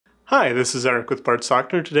Hi, this is Eric with Parts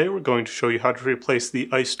Doctor. Today we're going to show you how to replace the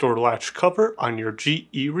Ice Door Latch cover on your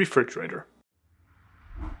GE refrigerator.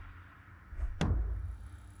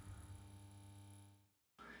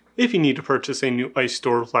 If you need to purchase a new Ice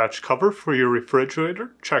Door Latch cover for your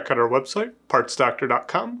refrigerator, check out our website,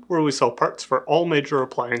 partsdoctor.com, where we sell parts for all major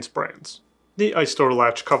appliance brands. The Ice Door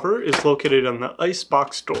Latch cover is located on the ice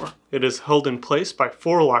box door. It is held in place by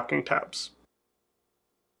 4 locking tabs.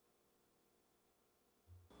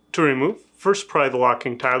 To remove, first pry the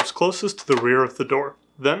locking tabs closest to the rear of the door.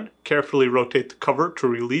 Then, carefully rotate the cover to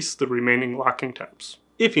release the remaining locking tabs.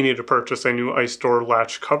 If you need to purchase a new Ice Door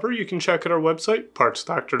Latch cover, you can check out our website,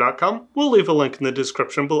 partsdoctor.com. We'll leave a link in the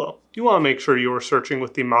description below. You want to make sure you are searching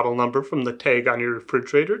with the model number from the tag on your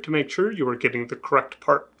refrigerator to make sure you are getting the correct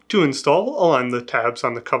part. To install, align the tabs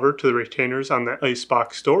on the cover to the retainers on the ice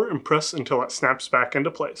box door and press until it snaps back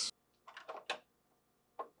into place.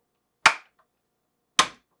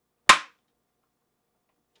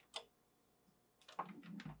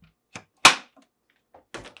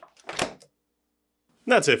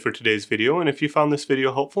 That's it for today's video, and if you found this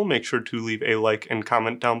video helpful, make sure to leave a like and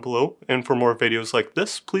comment down below, and for more videos like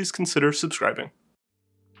this, please consider subscribing.